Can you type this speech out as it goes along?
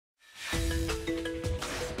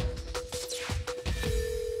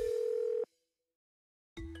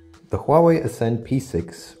The Huawei Ascend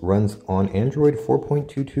P6 runs on Android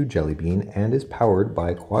 4.22 Jelly Bean and is powered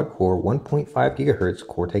by a quad-core 1.5 GHz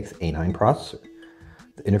Cortex-A9 processor.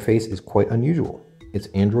 The interface is quite unusual. It's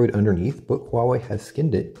Android underneath, but Huawei has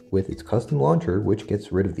skinned it with its custom launcher, which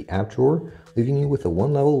gets rid of the app drawer, leaving you with a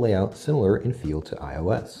one-level layout similar in feel to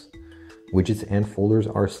iOS. Widgets and folders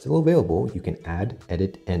are still available. You can add,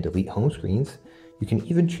 edit, and delete home screens. You can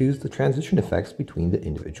even choose the transition effects between the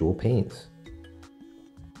individual panes.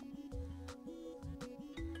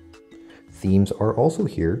 Themes are also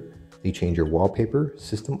here. They change your wallpaper,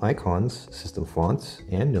 system icons, system fonts,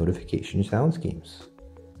 and notification sound schemes.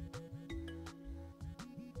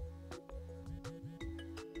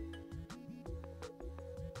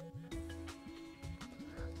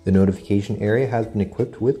 The notification area has been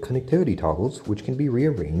equipped with connectivity toggles, which can be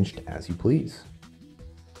rearranged as you please.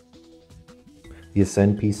 The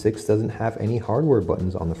Ascend P6 doesn't have any hardware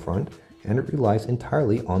buttons on the front, and it relies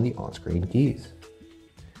entirely on the on-screen keys.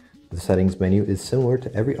 The settings menu is similar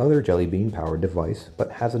to every other Jelly Bean powered device, but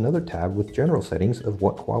has another tab with general settings of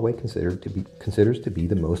what Huawei considers to be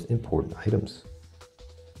the most important items.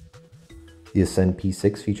 The Ascend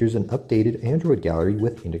P6 features an updated Android gallery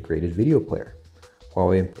with integrated video player.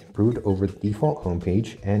 Huawei improved over the default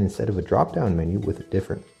homepage, and instead of a drop-down menu with the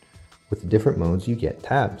different modes, you get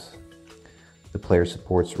tabs. The player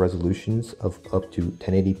supports resolutions of up to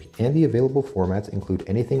 1080p, and the available formats include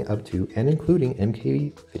anything up to and including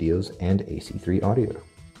MKV videos and AC3 audio.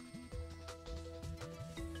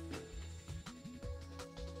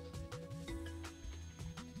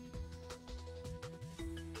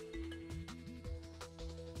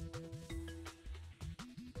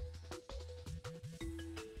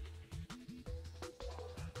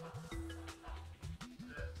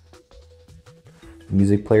 The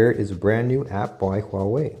music player is a brand new app by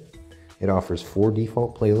Huawei. It offers 4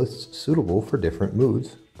 default playlists suitable for different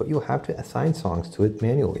moods, but you'll have to assign songs to it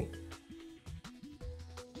manually.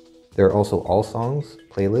 There are also all songs,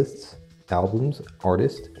 playlists, albums,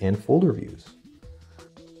 artists, and folder views.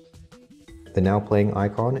 The now playing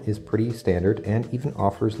icon is pretty standard and even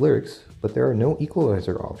offers lyrics, but there are no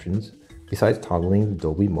equalizer options besides toggling the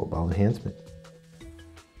Dolby Mobile enhancement.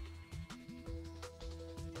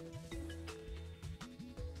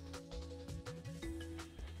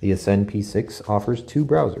 The Ascend P6 offers 2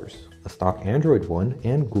 browsers, a stock Android one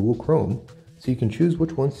and Google Chrome, so you can choose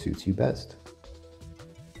which one suits you best.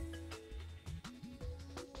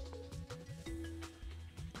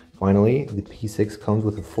 Finally, the P6 comes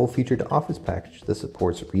with a full-featured Office package that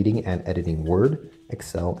supports reading and editing Word,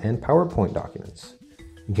 Excel, and PowerPoint documents.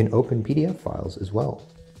 You can open PDF files as well.